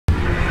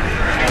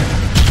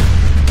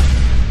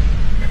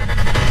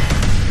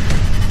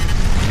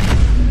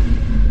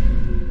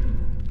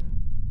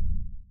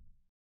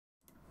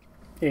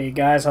Hey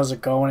guys, how's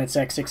it going? It's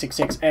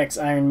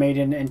X666X Iron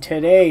Maiden, and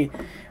today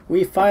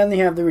we finally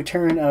have the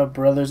return of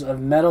Brothers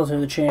of Metal to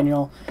the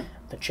channel.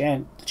 The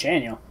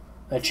channel.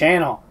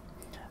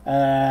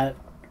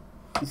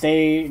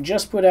 They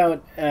just put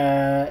out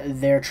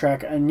their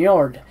track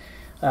Njord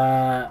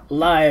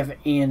live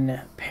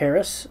in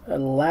Paris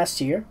last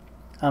year.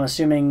 I'm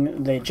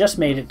assuming they just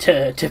made it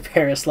to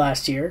Paris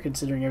last year,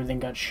 considering everything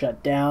got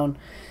shut down.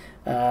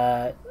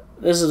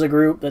 This is a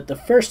group that the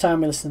first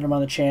time we listened to them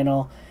on the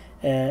channel,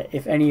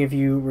 if any of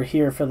you were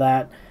here for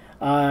that,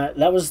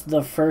 that was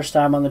the first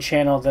time on the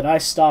channel that I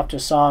stopped a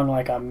song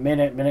like a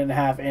minute and a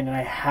half in, and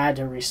I had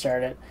to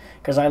restart it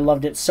because I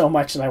loved it so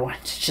much that I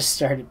wanted to just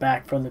start it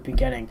back from the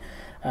beginning.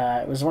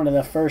 It was one of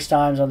the first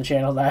times on the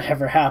channel that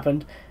ever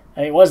happened.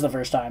 It was the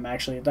first time,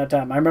 actually, at that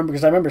time. I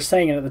remember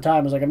saying it at the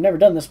time. I was like, I've never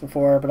done this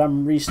before, but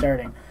I'm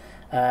restarting.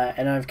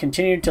 And I've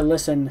continued to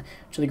listen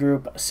to the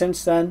group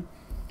since then.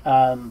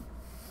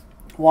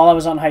 While I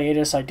was on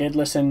hiatus, I did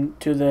listen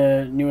to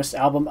the newest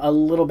album a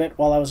little bit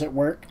while I was at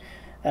work.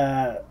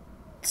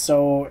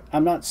 So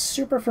I'm not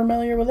super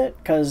familiar with it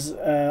because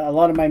a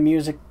lot of my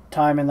music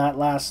time in that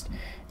last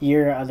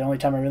year, the only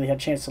time I really had a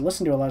chance to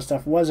listen to a lot of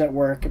stuff was at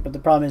work. But the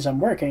problem is I'm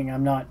working.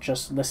 I'm not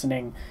just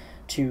listening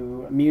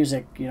to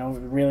music,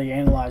 really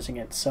analyzing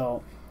it.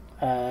 So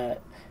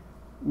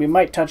we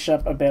might touch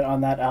up a bit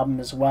on that album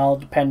as well,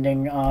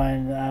 depending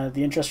on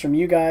the interest from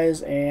you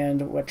guys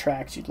and what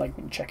tracks you'd like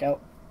me to check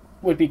out.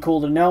 Would be cool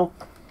to know.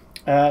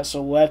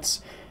 So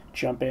let's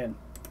jump in.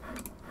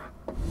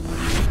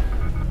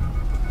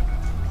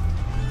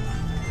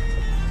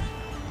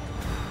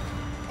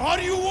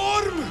 Are you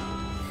warm?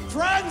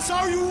 Friends,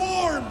 are you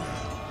warm?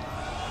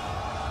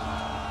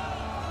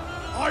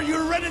 Are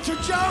you ready to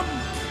jump?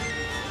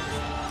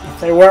 If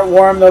they weren't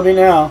warm, they'll be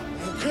now.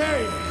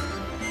 Okay.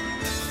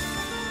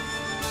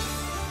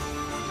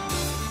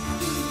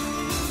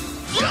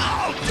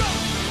 Go! Go!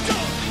 Go!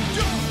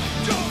 Go!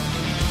 Go!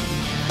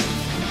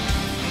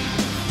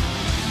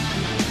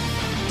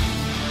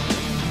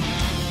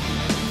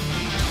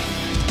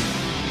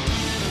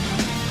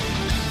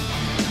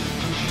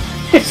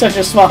 It's such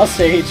a small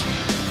stage.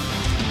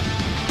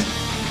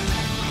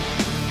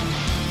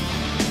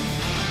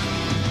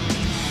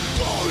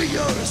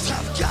 Warriors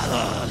have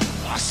gathered.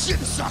 Our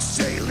ships are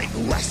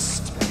sailing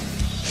west,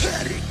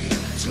 heading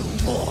into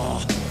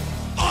war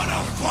on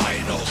a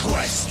final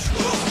quest.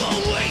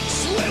 For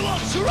weeks we will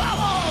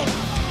travel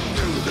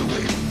through the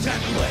wind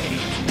and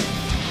rain,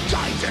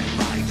 guided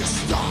by the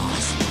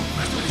stars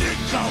as we dig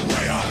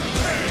away our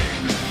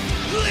pain,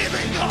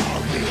 leaving all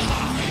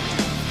behind.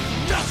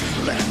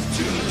 Nothing left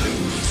to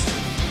lose.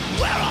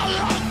 Where our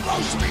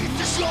longboats meet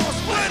the shores,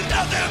 where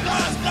nothing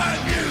lost by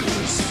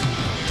news.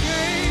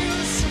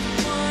 Gales of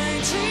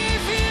mighty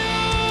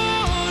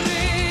fury,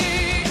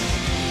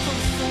 for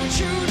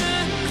fortune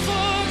and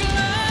for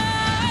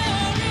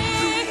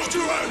glory.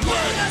 To our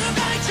way. And the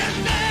mighty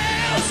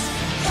nails.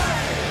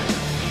 Hey,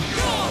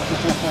 Lord,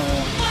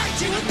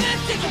 mighty with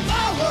mythical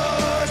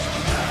powers.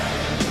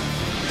 Hey,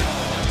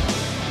 Lord,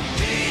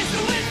 he's the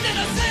wind in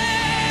our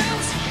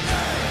sails.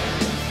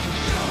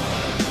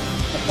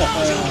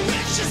 All your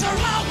riches are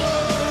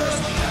ours.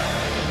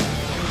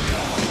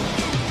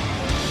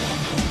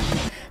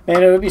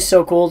 Man, it would be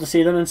so cool to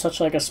see them in such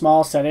like a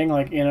small setting,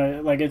 like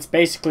like it's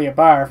basically a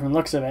bar from the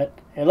looks of it.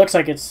 It looks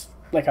like it's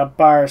like a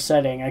bar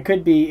setting. I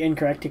could be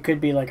incorrect. It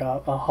could be like a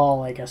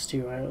hall, I guess,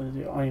 too.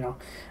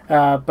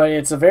 But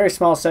it's a very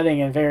small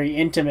setting and very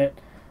intimate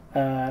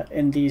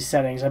in these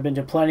settings. I've been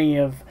to plenty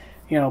of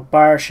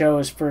bar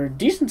shows for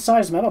decent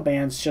sized metal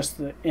bands just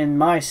in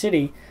my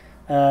city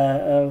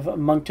of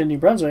Moncton, New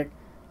Brunswick.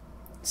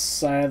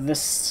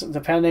 This,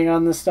 depending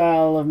on the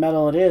style of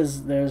metal it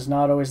is, there's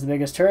not always the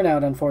biggest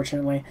turnout,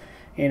 unfortunately.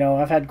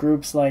 I've had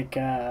groups like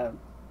in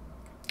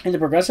the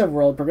progressive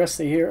world, Protest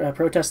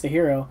the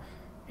Hero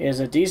is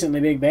a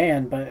decently big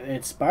band, but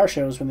it's bar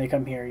shows when they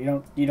come here.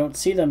 You don't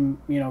see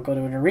them go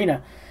to an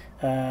arena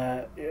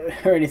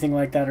or anything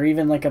like that, or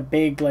even like a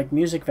big like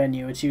music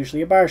venue. It's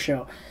usually a bar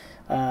show.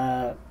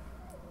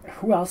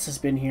 Who else has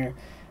been here?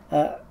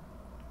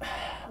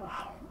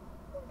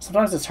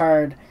 Sometimes it's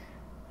hard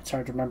to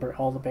remember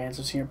all the bands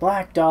that's here.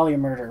 Black Dahlia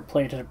Murder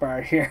played at a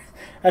bar here.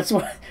 That's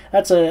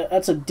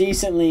a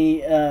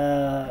decently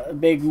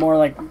big, more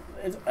like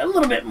a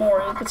little bit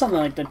more. It's something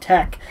like the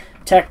tech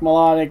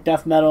melodic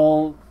death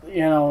metal.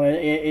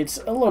 It's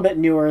a little bit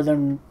newer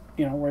than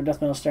where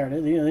death metal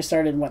started. They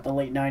started in the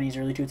late '90s,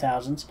 early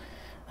 2000s,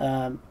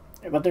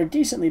 but they're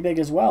decently big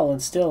as well.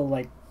 And still,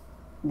 like,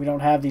 we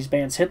don't have these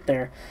bands hit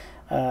there.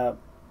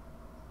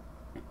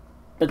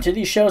 But to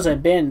these shows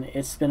I've been,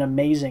 it's been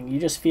amazing. You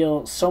just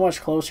feel so much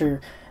closer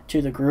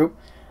to the group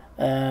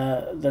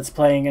that's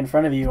playing in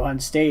front of you on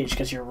stage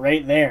because you're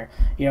right there.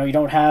 You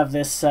don't have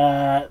this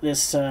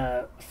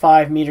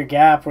 5-meter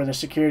gap where the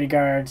security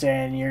guards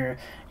and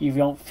you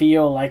don't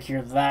feel like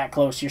you're that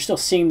close. You're still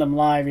seeing them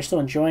live. You're still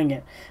enjoying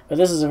it. But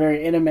this is a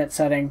very intimate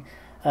setting.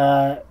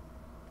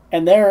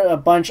 And they're a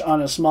bunch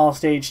on a small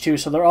stage too,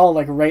 so they're all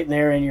like right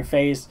there in your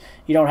face.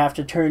 You don't have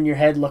to turn your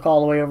head, look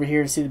all the way over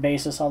here to see the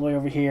bassist, all the way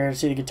over here to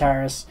see the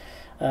guitarist.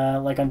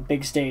 like on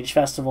big stage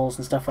festivals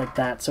and stuff like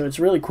that. So it's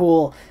really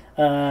cool,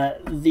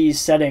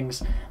 these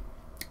settings,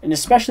 and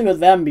especially with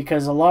them,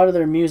 because a lot of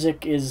their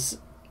music is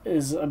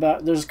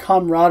about, there's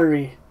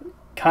camaraderie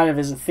kind of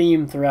as a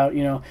theme throughout,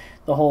 you know,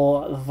 the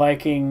whole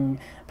Viking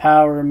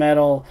power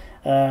metal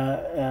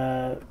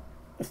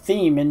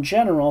theme in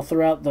general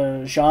throughout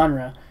the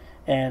genre,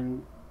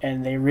 and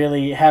they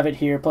really have it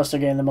here. Plus they're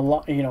getting them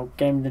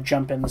getting them to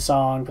jump in the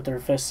song, put their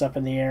fists up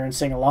in the air and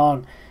sing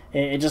along.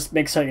 It just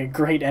makes like a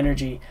great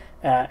energy,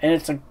 and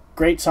it's a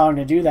great song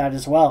to do that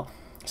as well.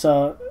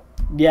 So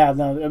yeah,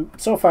 no,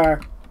 so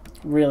far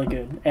really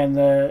good, and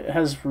it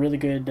has really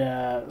good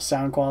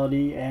sound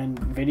quality and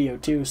video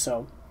too.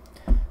 So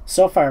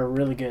far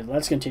really good.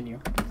 Let's continue.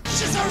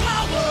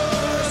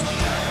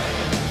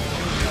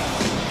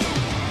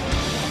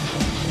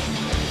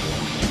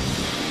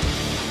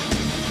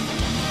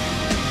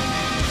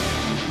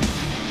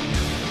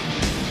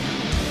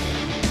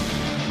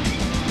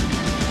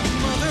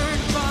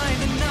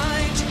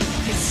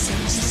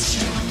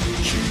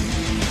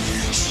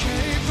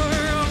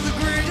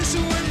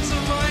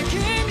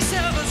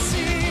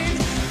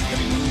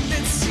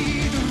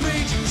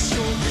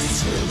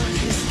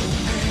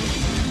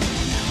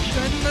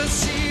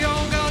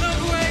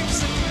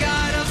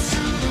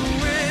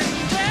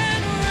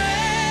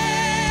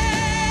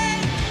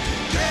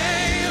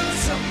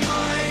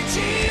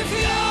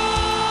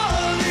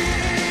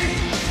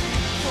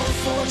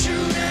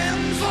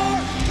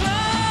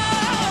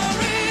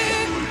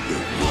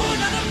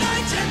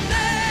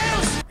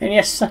 And he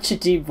has such a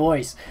deep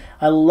voice.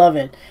 I love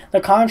it.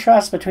 The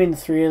contrast between the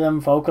three of them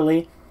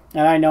vocally,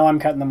 and I know I'm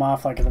cutting them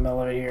off like in the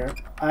middle of it here.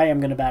 I am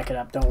going to back it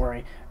up, don't worry.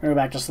 I'm going to go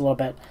back just a little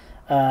bit.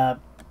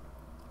 But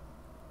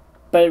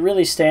it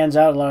really stands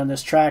out a lot on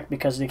this track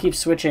because they keep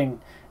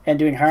switching and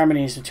doing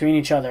harmonies between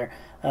each other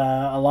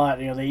a lot.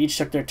 You know, they each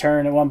took their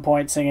turn at one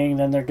point singing,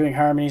 then they're doing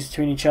harmonies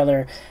between each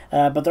other.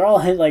 But they're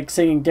all like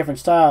singing different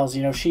styles.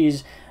 You know,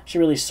 she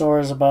really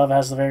soars above,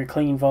 has the very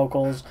clean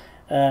vocals.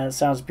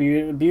 Sounds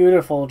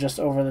beautiful, just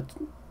over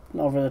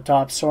the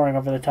top, soaring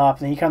over the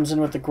top. And he comes in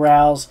with the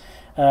growls,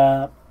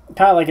 kind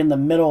of like in the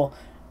middle.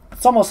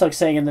 It's almost like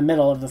saying in the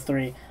middle of the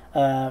three,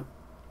 and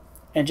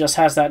just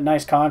has that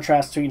nice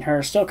contrast between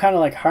her, still kind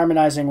of like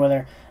harmonizing with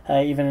her,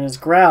 even in his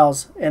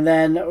growls. And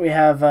then we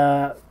have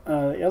the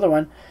other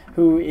one,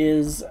 who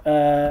is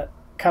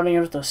coming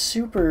in with the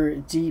super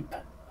deep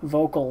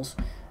vocals,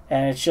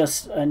 and it's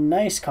just a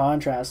nice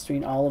contrast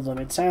between all of them.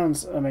 It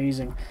sounds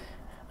amazing.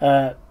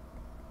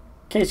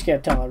 In case you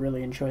can't tell, I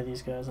really enjoy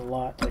these guys a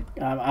lot. Like,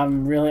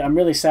 I'm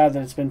really sad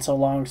that it's been so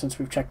long since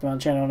we've checked them on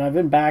the channel, and I've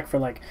been back for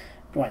like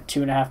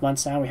 2.5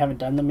 months now. We haven't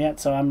done them yet,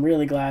 so I'm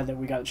really glad that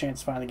we got a chance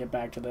to finally get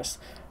back to this.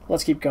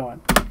 Let's keep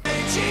going.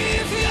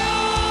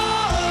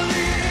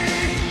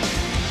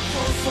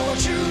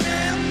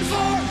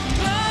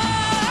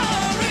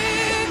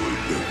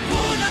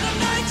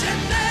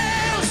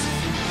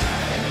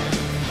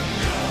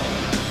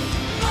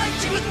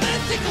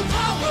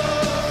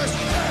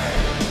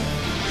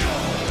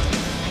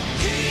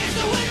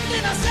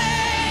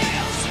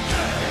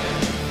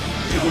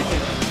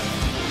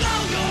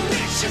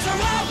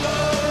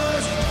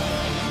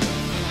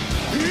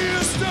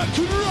 Here's the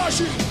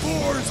crushing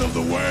force of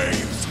the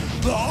waves,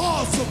 the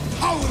awesome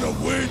power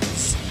of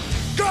winds,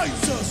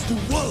 guides us to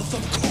wealth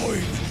of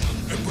coin,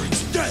 and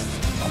brings death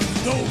on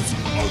those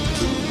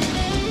undoomed.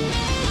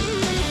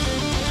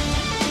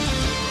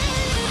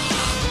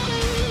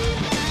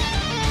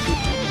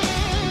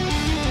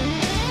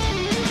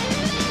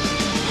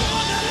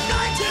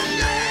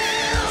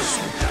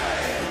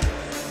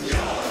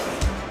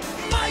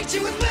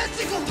 With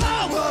mythical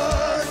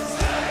powers,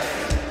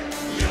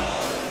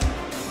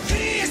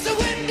 he is the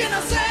wind in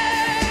our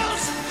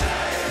sails.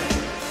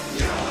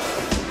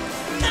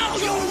 Now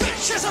your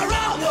riches are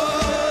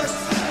ours.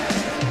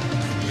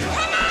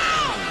 Come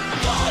on,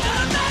 born of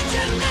the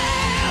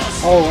nightingales.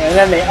 Oh, and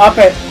then they up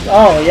it.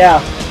 Oh yeah.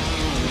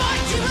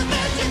 Mighty with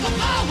mythical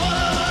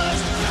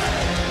powers,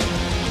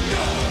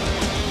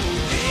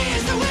 he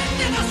is the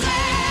wind in our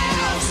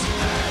sails.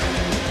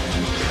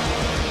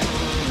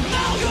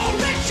 Now your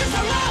riches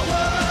are ours.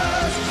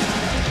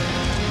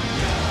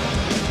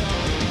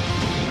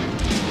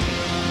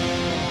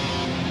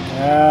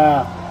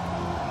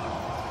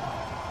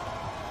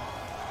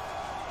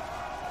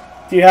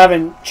 If you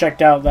haven't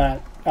checked out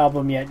that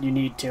album yet, you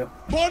need to.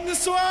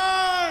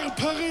 Bonsoir,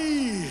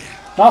 Paris!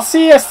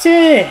 Merci,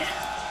 ST!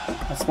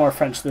 That's more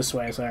French this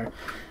way, sorry.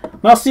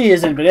 Merci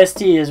isn't, but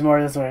ST is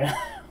more this way.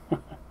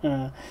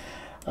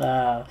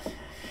 That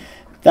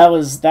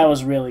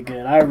was really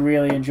good. I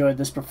really enjoyed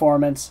this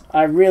performance.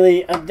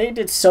 They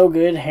did so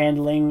good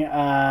handling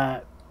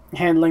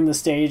the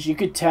stage. You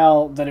could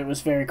tell that it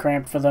was very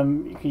cramped for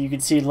them. You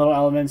could see little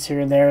elements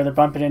here and there. They're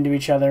bumping into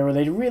each other where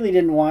they really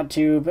didn't want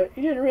to, but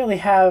you didn't really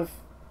have,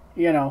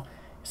 you know,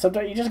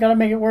 sometimes you just gotta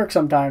make it work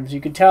sometimes. You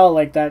could tell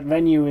like that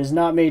venue is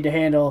not made to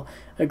handle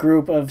a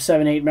group of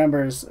 7-8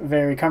 members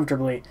very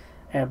comfortably,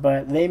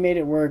 but they made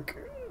it work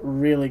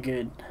really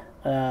good.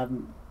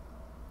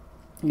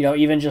 you know,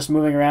 even just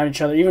moving around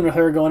each other, even with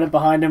her going up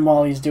behind him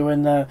while he's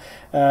doing the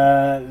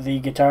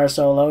guitar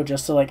solo,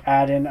 just to like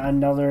add in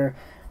another,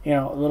 you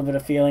know, a little bit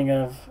of feeling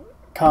of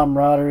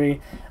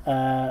camaraderie,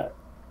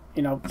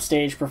 you know,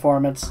 stage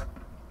performance.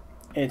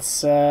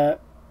 It's they're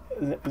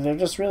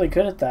just really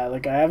good at that.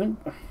 Like, the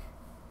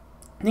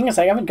thing is,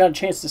 I haven't got a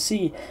chance to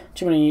see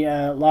too many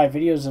live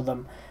videos of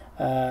them,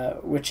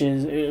 which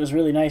is, it was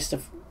really nice to,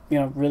 you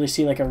know, really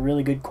see like a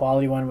really good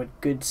quality one with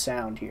good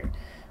sound here.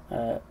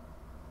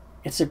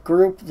 It's a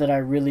group that I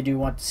really do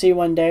want to see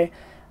one day.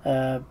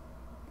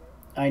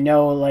 I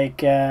know like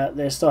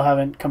they still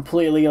haven't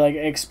completely like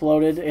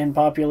exploded in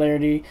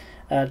popularity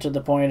to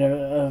the point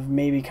of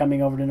maybe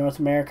coming over to North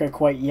America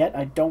quite yet.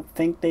 I don't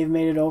think they've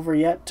made it over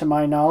yet, to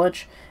my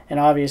knowledge. And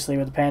obviously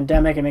with the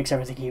pandemic, it makes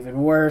everything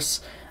even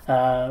worse.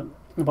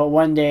 But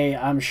one day,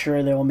 I'm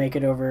sure they will make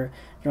it over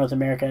to North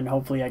America, and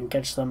hopefully I can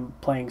catch them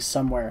playing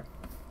somewhere.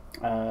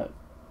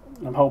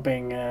 I'm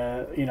hoping,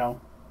 you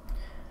know,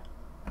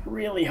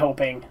 really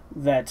hoping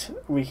that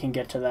we can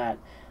get to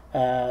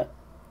that.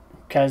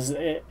 Because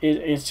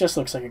it just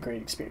looks like a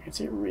great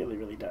experience. It really,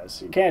 really does.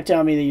 You can't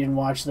tell me that you can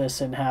watch this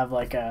and have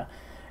like a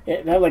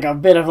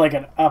bit of like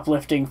an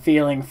uplifting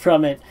feeling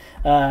from it.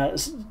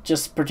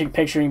 Just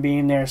picturing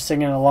being there,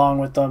 singing along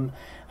with them,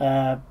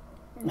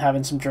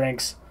 having some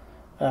drinks.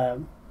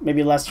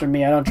 Maybe less for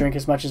me. I don't drink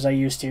as much as I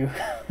used to.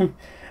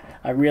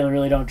 I really,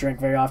 really don't drink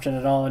very often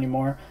at all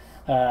anymore.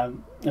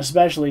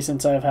 Especially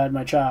since I've had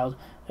my child.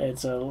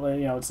 It's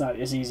it's not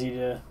as easy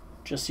to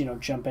just, you know,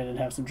 jump in and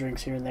have some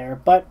drinks here and there.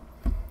 But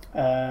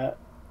yeah,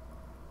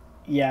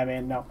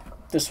 man, no,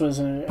 this was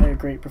a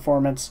great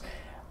performance.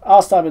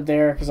 I'll stop it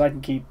there because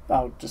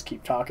I'll just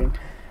keep talking.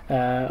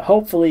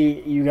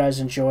 Hopefully you guys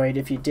enjoyed.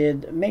 If you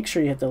did, make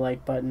sure you hit the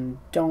like button.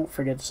 Don't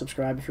forget to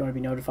subscribe if you want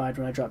to be notified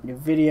when I drop new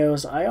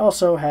videos. I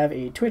also have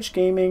a Twitch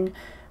gaming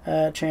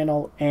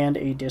channel and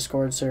a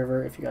Discord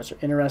server if you guys are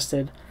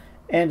interested.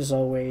 And as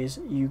always,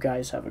 you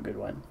guys have a good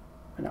one,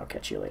 and I'll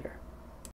catch you later.